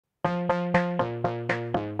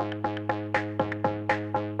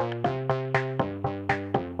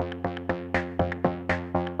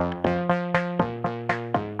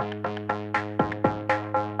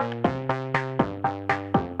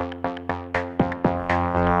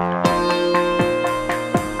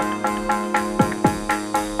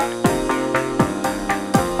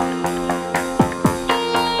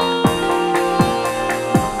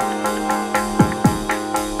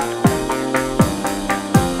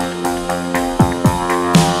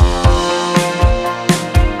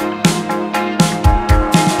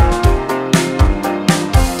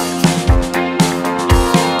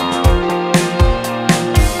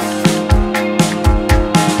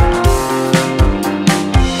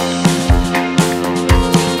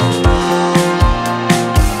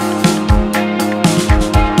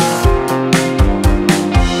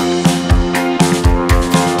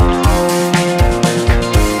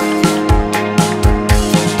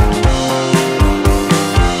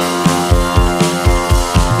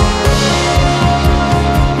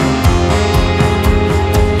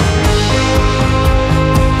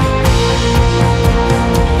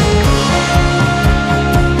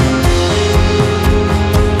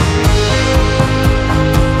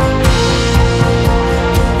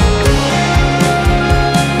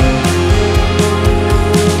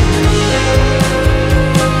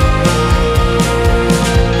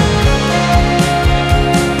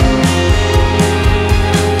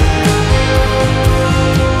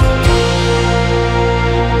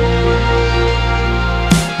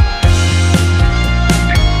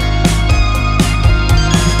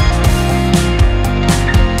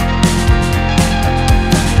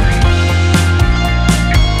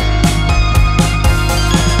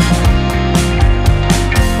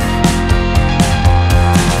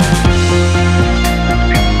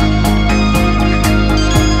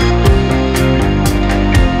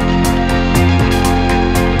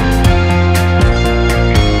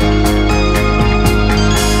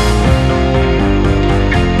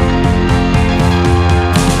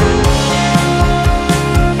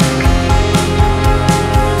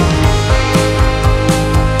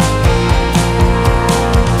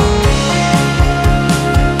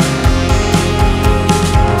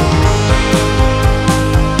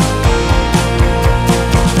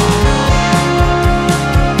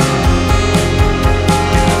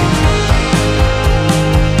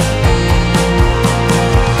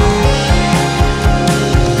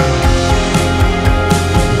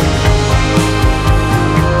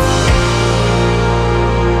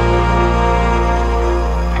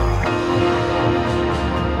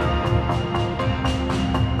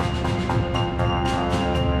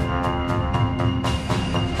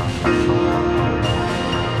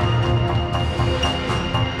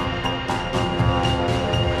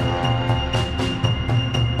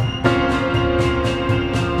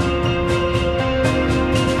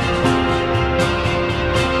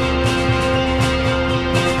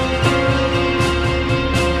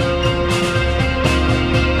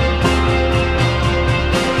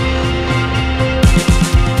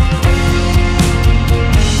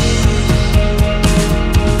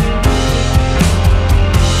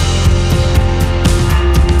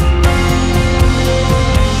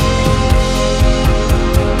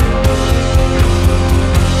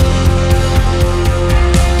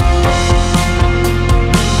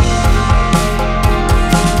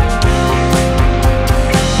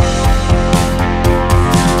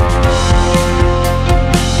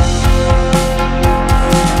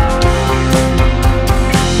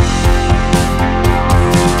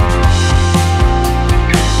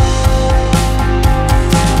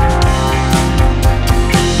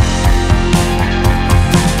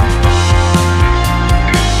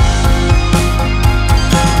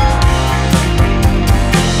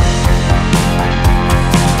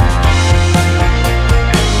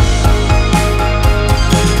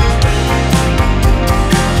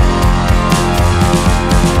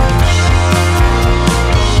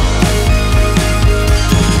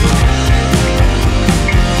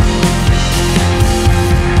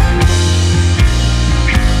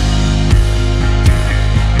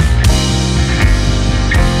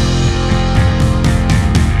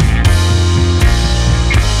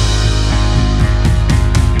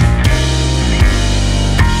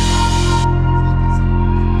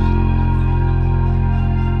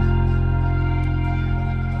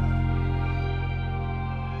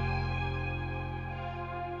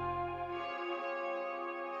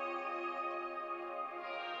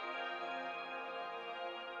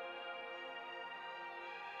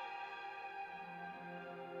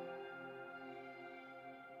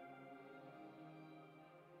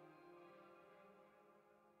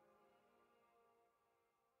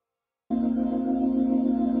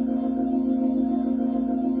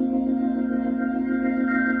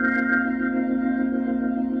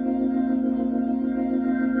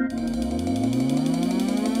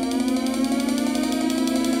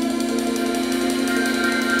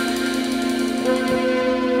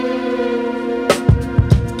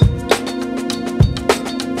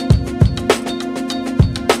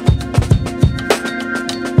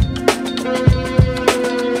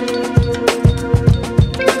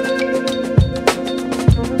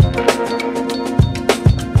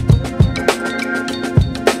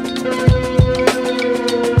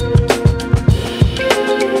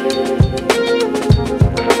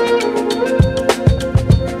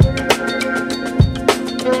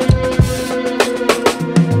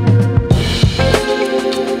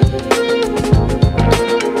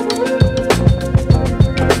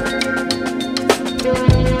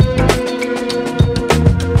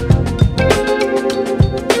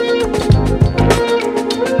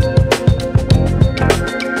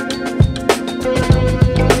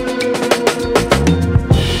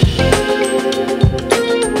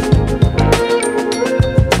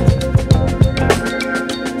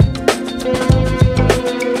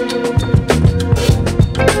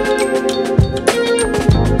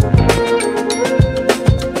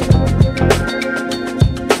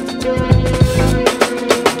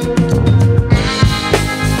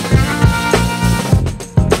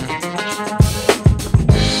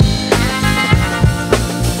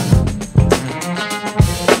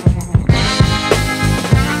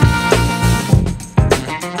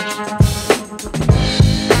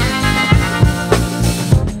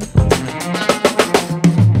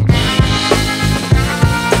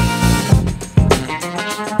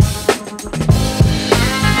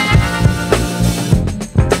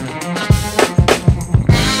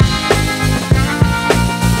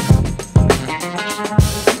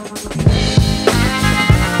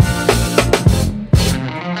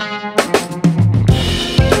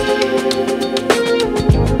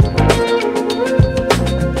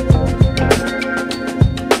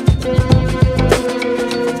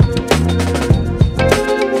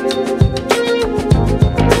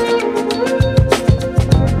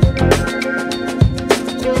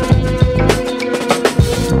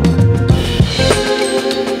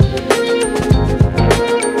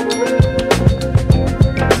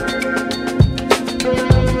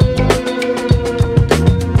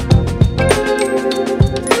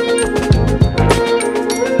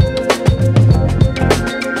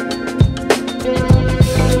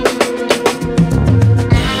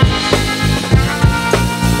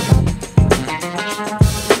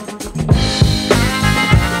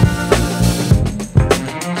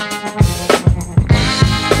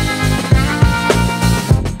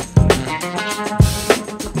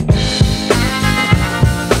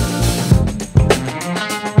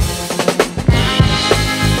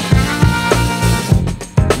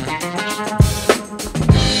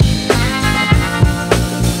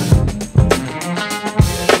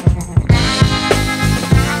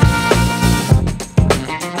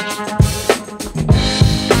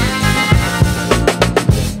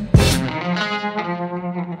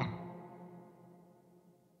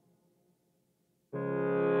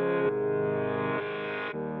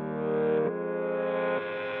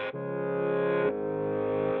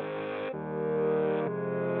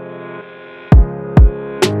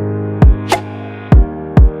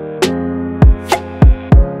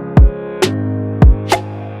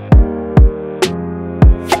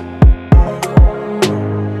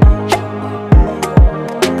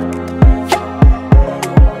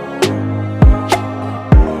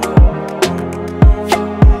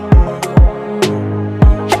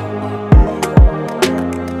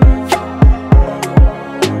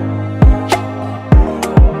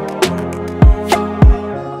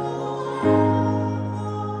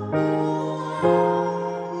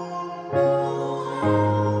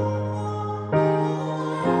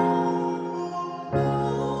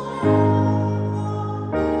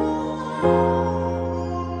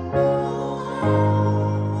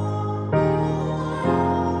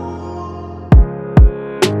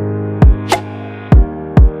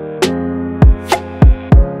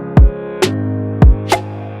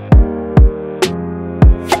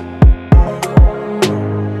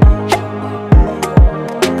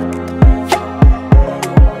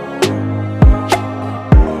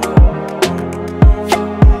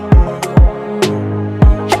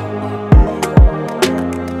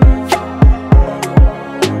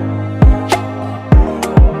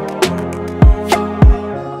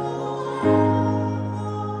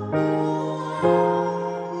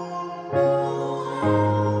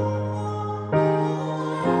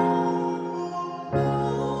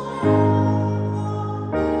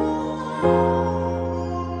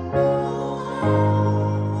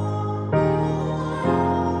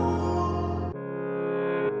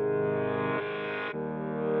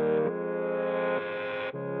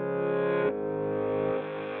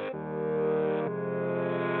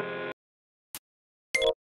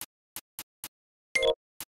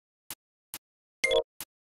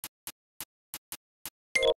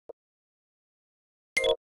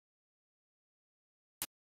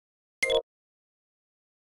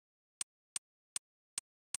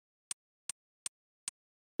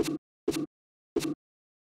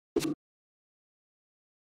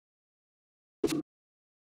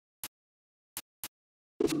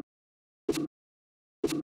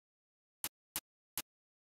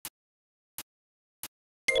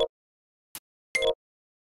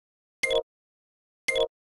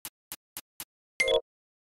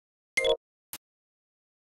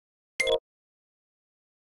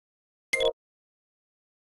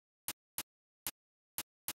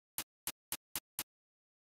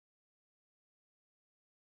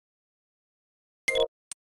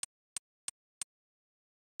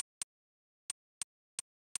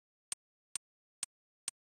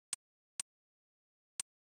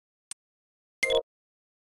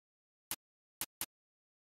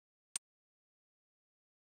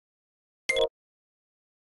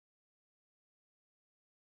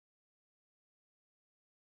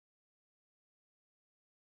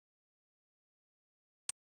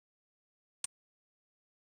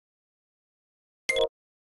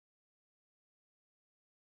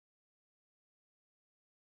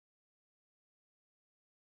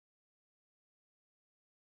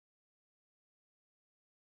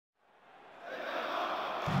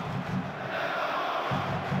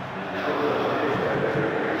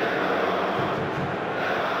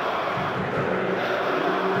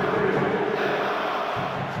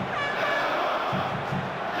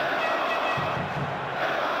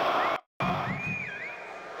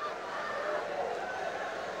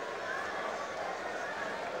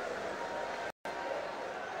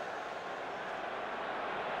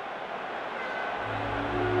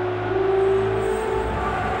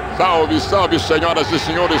Salve, salve, senhoras e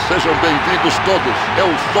senhores, sejam bem-vindos todos. Eu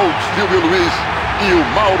sou o Silvio Luiz e o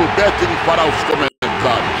Mauro Betting fará os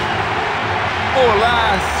comentários.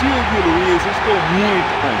 Olá, Silvio Luiz, estou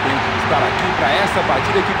muito contente de estar aqui para essa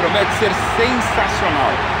partida que promete ser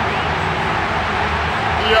sensacional.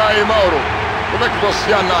 E aí, Mauro, como é que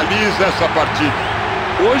você analisa essa partida?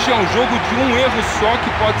 Hoje é um jogo de um erro só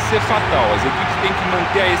que pode ser fatal. As equipes têm que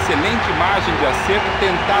manter a excelente margem de acerto e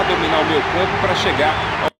tentar dominar o meio campo para chegar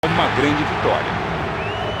a uma grande vitória.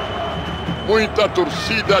 Muita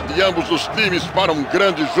torcida de ambos os times para um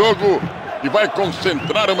grande jogo e vai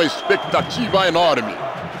concentrar uma expectativa enorme.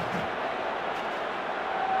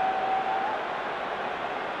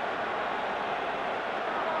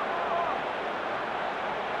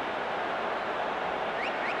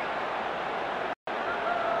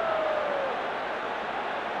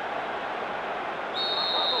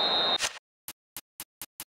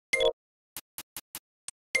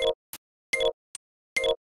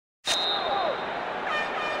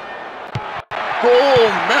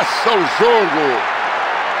 Começa o jogo!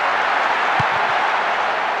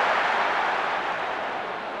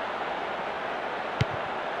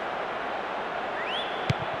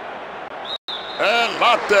 É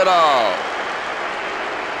lateral!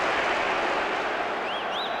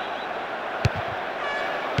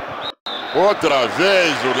 Outra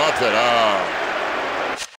vez o lateral!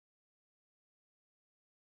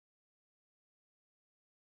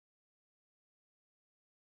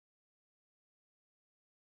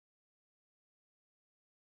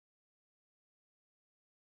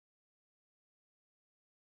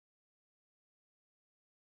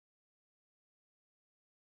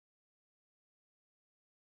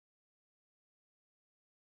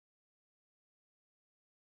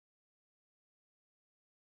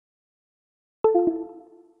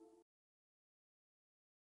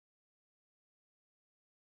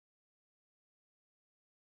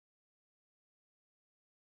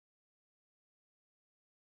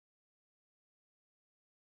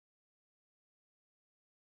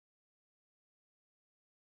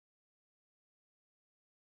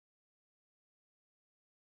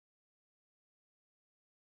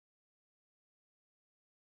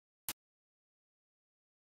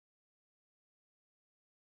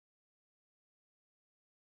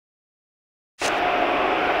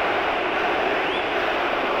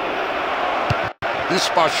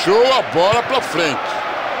 Despachou a bola para frente.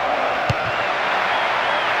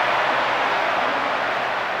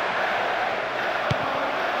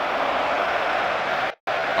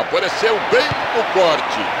 Apareceu bem no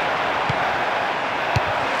corte.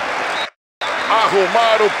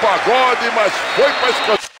 Arrumaram o pagode, mas foi para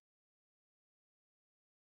escanteio.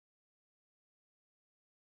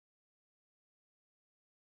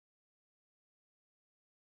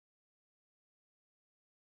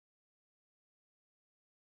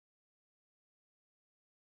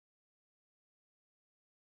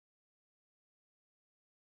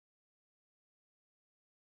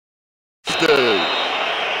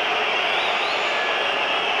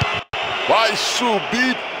 Vai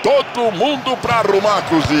subir todo mundo para arrumar a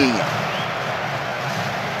cozinha.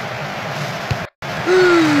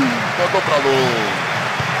 Mandou para longe.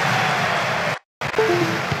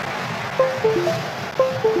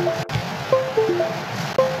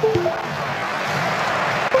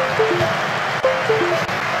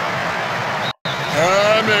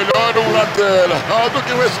 É melhor um lateral do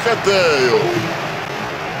que um escanteio.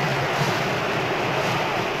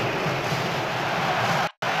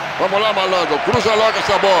 Vamos lá, malandro. Cruza logo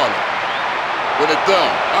essa bola.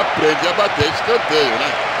 Bonitão. Aprende a bater escanteio,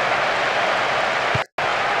 né?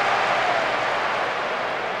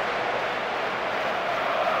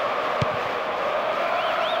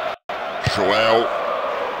 Joel.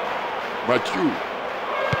 Matheus.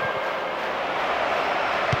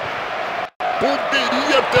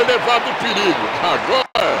 Poderia ter levado perigo.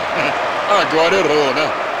 Agora errou, né?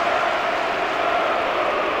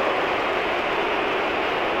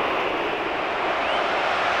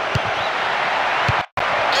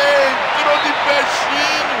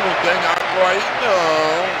 Não tem água aí,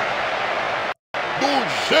 não. Do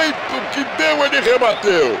jeito que deu, ele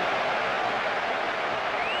rebateu.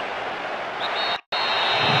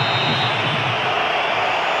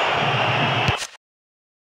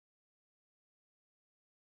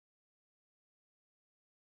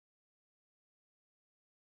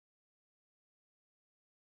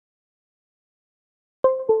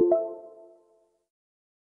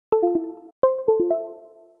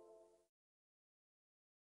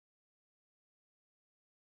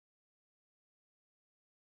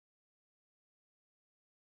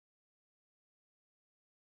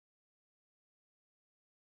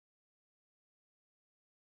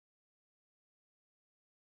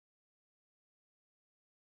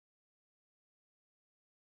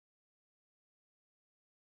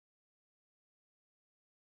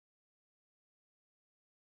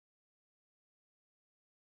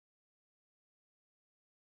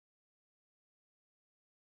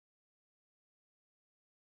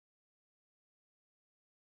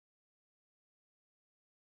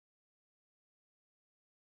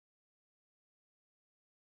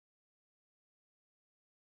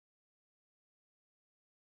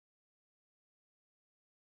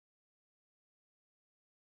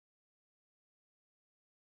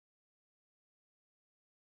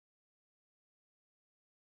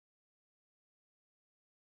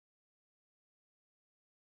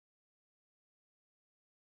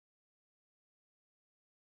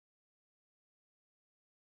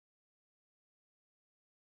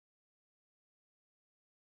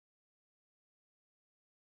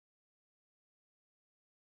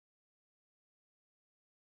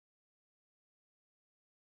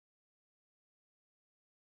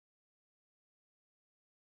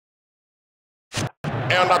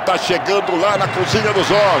 Ela tá chegando lá na cozinha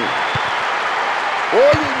dos homens. Olha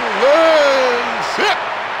o lance!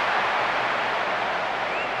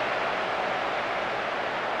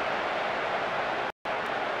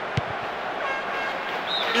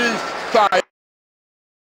 E saiu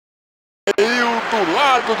do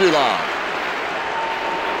lado de lá.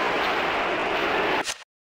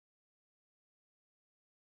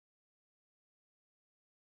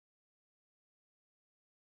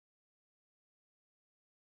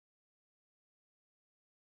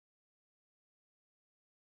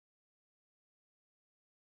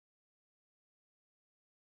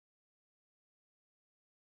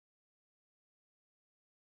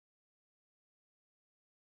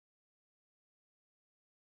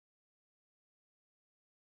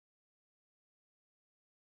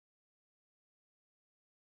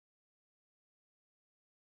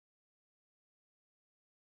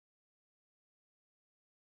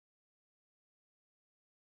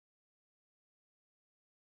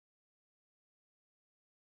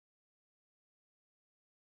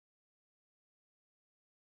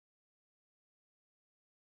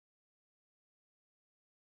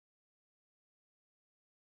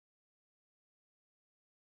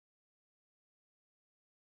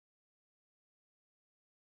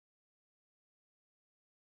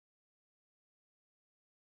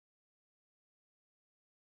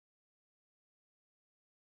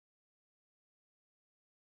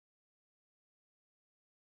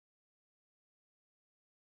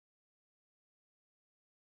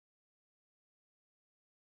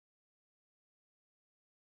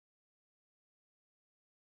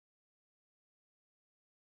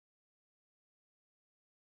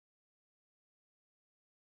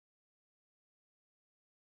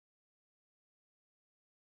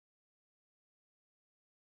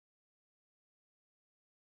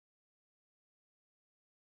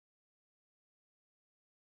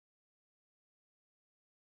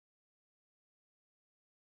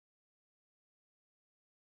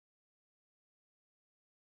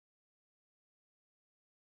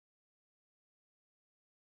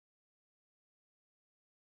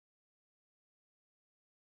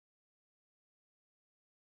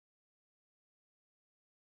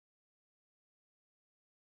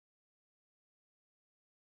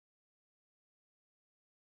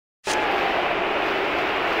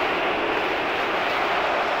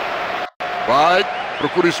 Vai,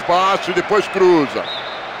 procura espaço e depois cruza.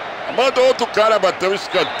 Manda outro cara bater um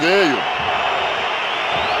escanteio.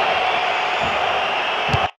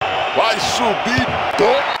 Vai subir.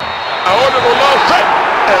 A olho no lance.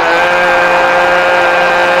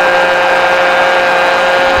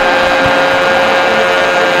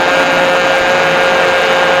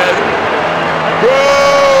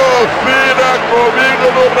 Confira comigo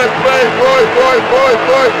no replay. Foi.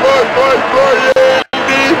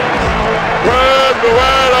 Quando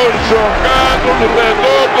eram jogados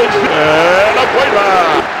redondos, ela foi lá.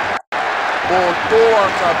 Botou a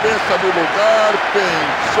cabeça no lugar,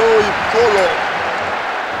 pensou e colou.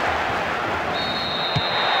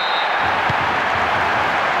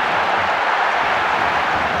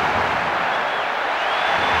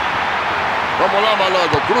 Vamos lá,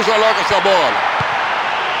 malandro, cruza logo essa bola.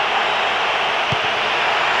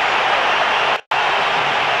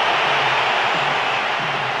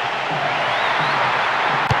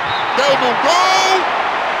 Deu no gol.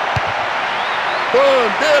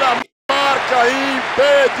 Bandeira marca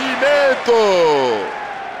impedimento.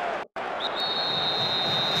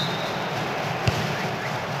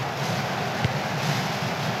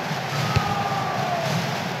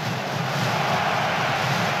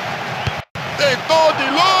 Tentou de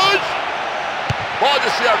longe. Pode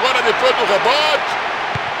ser agora depois do rebote.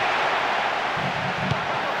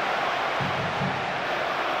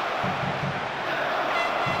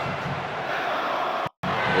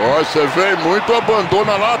 Você vê muito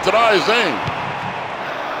abandono lá atrás, hein?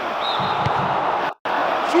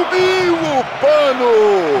 Subiu o pano!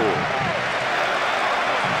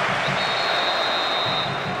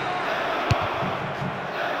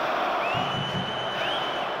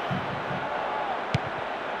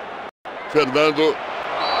 Fernando.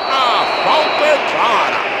 A falta é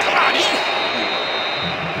clara, claríssima.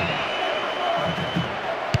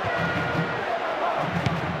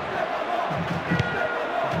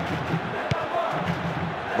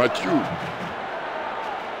 Matheus.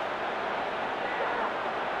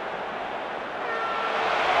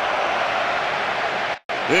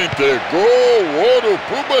 Entregou o ouro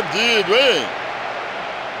pro bandido, hein?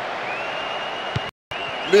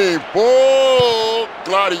 Limpou,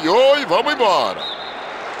 clareou e vamos embora.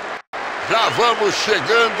 Já vamos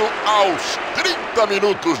chegando aos 30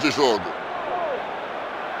 minutos de jogo.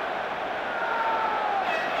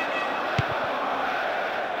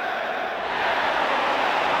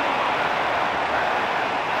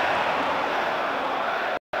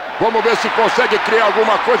 Vamos ver se consegue criar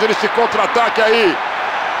alguma coisa nesse contra-ataque aí.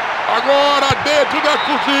 Agora dentro da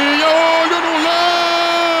cozinha, olho no lance.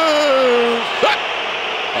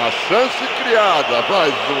 A chance criada,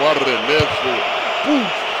 mais um arremesso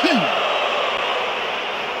pulsinho.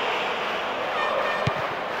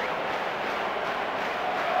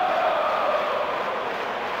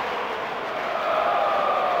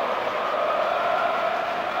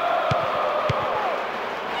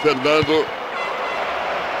 Fernando.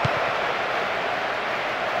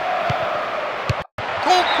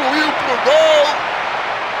 Concluiu pro gol.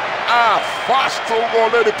 Afasta o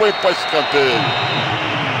goleiro e põe para escanteio.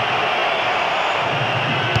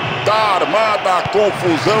 Tá armada a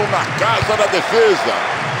confusão na casa da defesa.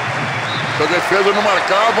 Se a defesa não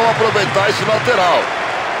marcar, vão aproveitar esse lateral.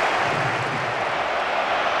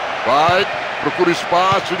 Vai, procura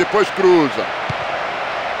espaço e depois cruza.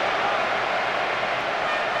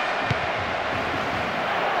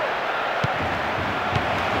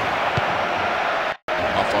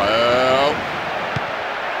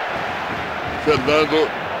 Fernando.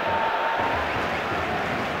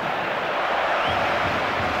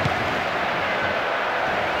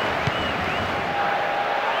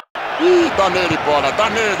 Ih, dá nele bola, dá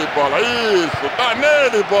nele bola, isso, dá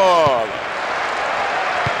nele bola.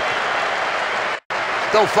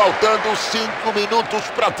 Estão faltando 5 minutos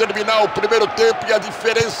para terminar o primeiro tempo e a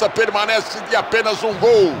diferença permanece de apenas um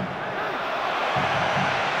gol.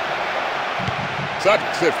 Sabe o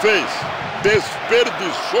que você fez?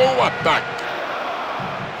 Desperdiçou o ataque.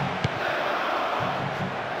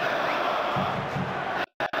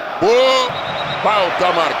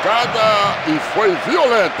 Falta marcada e foi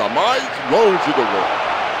violenta, mas longe do gol.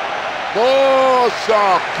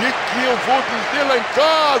 Nossa, que eu vou dizer lá em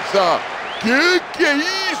casa? Que é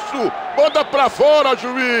isso? Manda pra fora,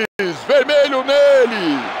 juiz. Vermelho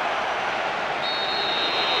nele.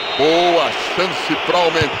 Boa chance para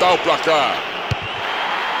aumentar o placar.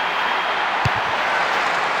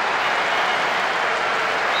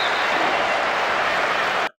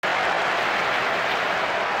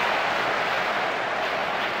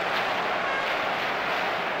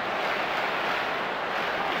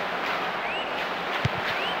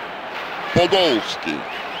 Podolski.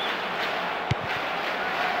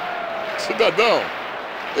 Cidadão,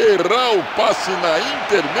 errar o passe na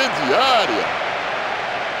intermediária.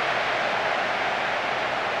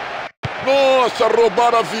 Nossa,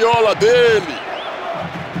 roubaram a viola dele.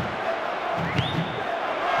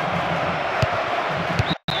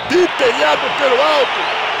 Telhado pelo alto.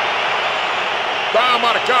 Tá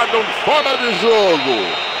marcado um fora de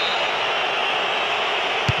jogo.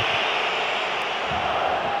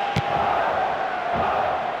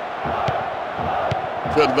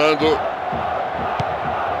 Fernando.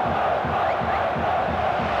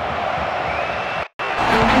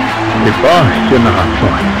 Deboche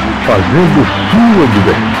narrações, fazendo sua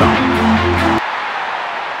diversão.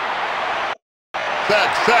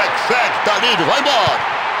 Segue, tá livre, vai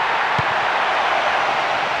embora.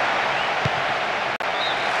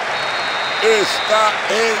 Está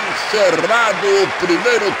encerrado o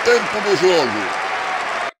primeiro tempo do jogo.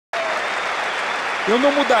 Eu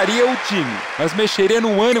não mudaria o time, mas mexeria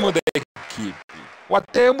no ânimo da equipe. Ou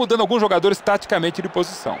até mudando alguns jogadores taticamente de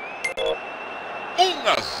posição.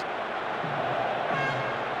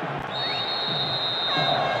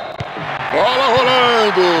 Bola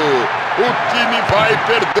rolando. O time vai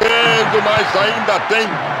perdendo, mas ainda tem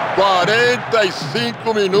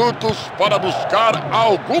 45 minutos para buscar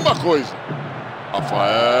alguma coisa.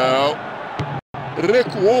 Rafael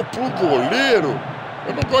recuou pro goleiro.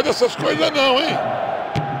 Eu não gosto dessas coisas não, hein?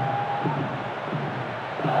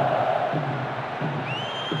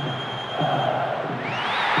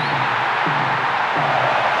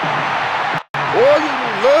 Olho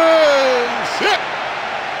no lance.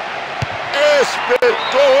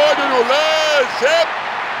 Espetou, olho no lance.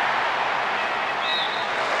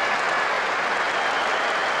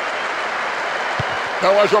 É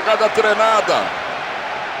uma jogada treinada.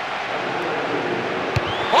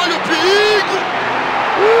 Olha o perigo.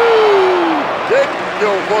 Que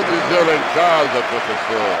eu vou dizer lá em casa,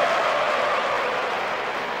 professor?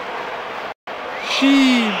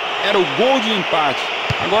 Era o gol de empate.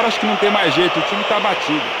 Agora acho que não tem mais jeito, o time tá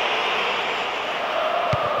batido.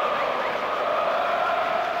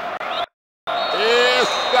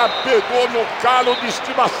 Essa pegou no calo de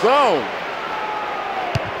estimação.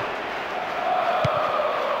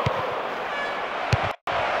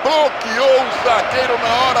 Bloqueou o zagueiro na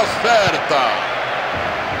hora certa.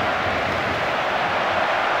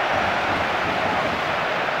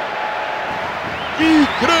 Que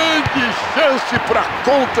grande chance para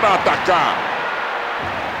contra-atacar.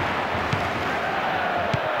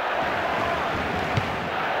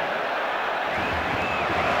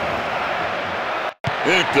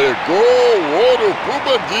 Entregou o ouro pro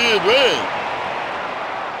bandido, hein?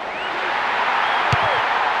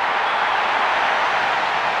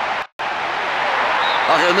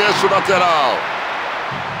 Arremesso lateral.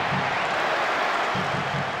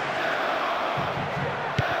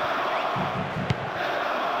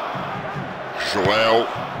 Joel.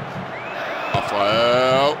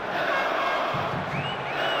 Rafael.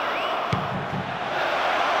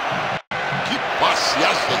 Que passe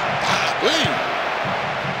acertado, hein?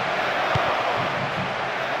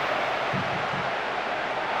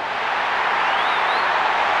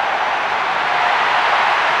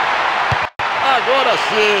 Agora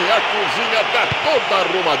sim, a cozinha tá toda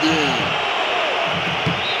arrumadinha.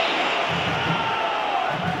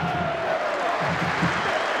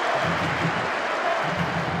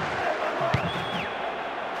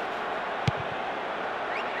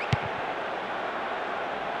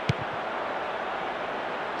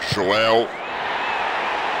 Joel.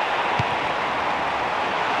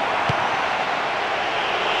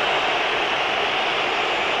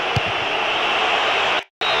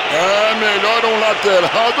 É melhor um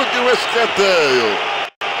lateral do que um escanteio.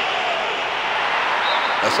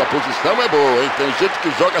 Essa posição é boa, hein? Tem gente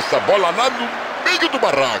que joga essa bola lá no meio do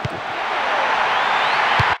barraco.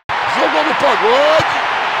 Jogou no pagode.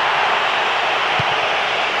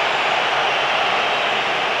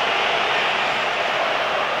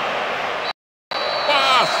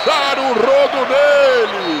 Passaram o rodo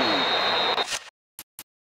nele.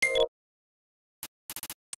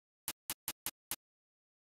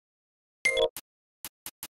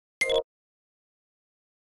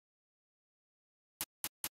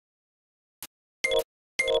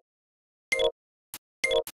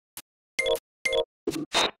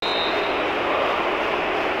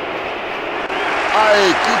 A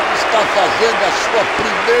equipe está fazendo a sua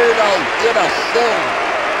primeira alteração.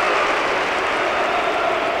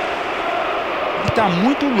 Ele está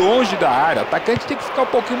muito longe da área. O atacante tem que ficar um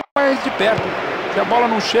pouquinho mais de perto. Se a bola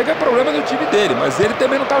não chega, é problema do time dele, mas ele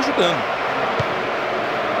também não está ajudando.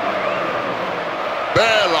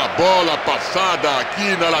 Bela bola passada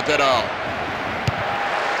aqui na lateral.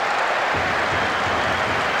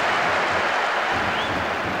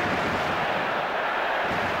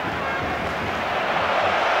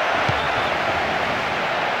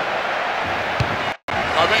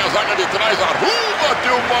 Também a zaga de trás arruma de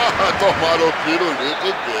uma. Tomaram o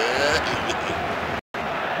pirulito dele.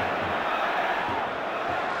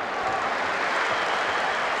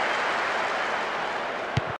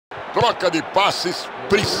 Troca de passes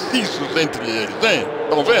precisos entre eles, hein?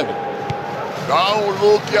 Estão vendo? Dá um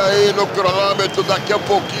look aí no cronômetro, daqui a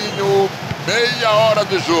pouquinho, meia hora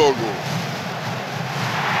de jogo.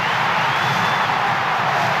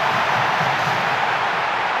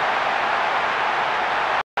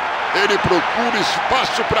 Ele procura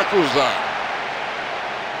espaço para cruzar.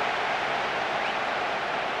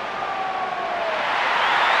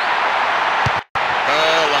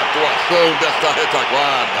 Bela atuação dessa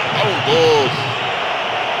retaguarda. Dá um doce.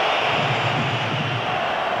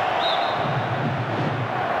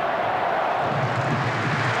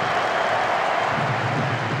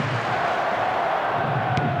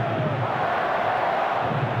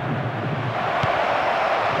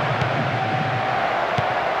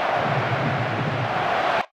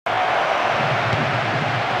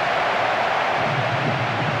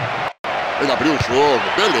 Ele abriu o jogo,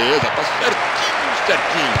 beleza, tá certinho,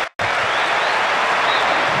 certinho.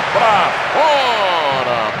 Pra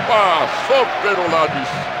fora, passou pelo lado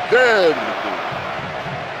esquerdo.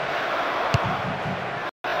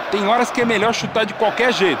 Tem horas que é melhor chutar de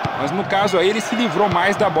qualquer jeito, mas no caso aí ele se livrou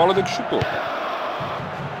mais da bola do que chutou.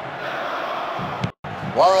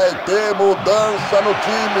 Vai ter mudança no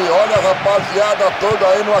time, olha a rapaziada toda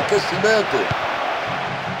aí no aquecimento.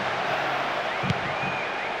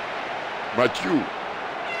 Matiu.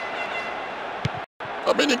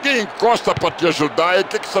 Também ninguém encosta para te ajudar. E o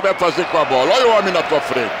que você vai fazer com a bola? Olha o homem na tua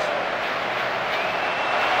frente.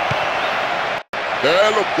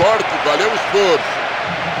 Belo corte, valeu o esforço.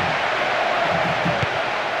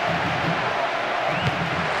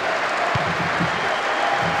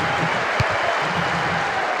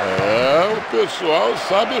 É, o pessoal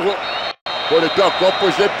sabe. Quando tem a Copa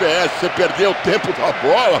o GPS, você perdeu o tempo da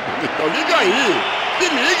bola, então liga aí. Se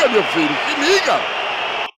liga, meu filho, se liga!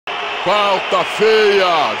 Falta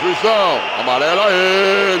feia, juizão! Amarela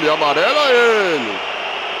ele, amarela ele!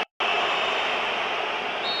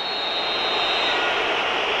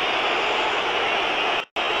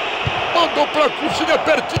 Mandou pra cozinha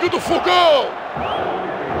pertinho do fogão!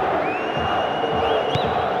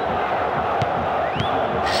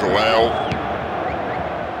 Joel.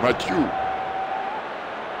 Matiu.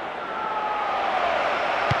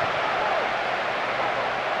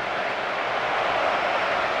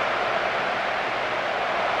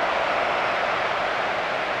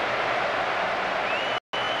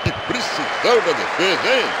 precisão da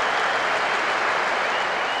defesa, hein?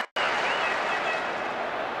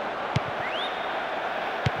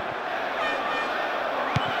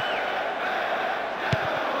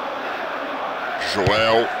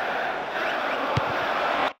 Joel.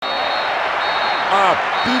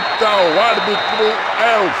 Apita o árbitro,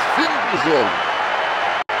 é o fim do jogo.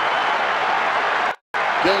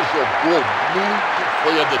 Quem jogou muito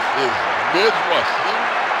foi a defesa. Mesmo assim,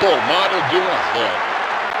 tomaram de 1-0.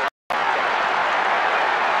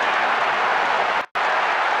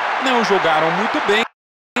 Não jogaram muito bem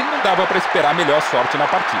e não dava para esperar melhor sorte na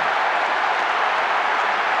partida.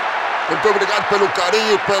 Muito obrigado pelo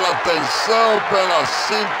carinho, pela atenção, pela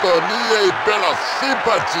sintonia e pela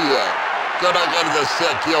simpatia. Quero agradecer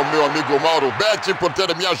aqui ao meu amigo Mauro Betti por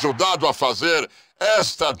ter me ajudado a fazer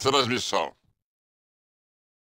esta transmissão.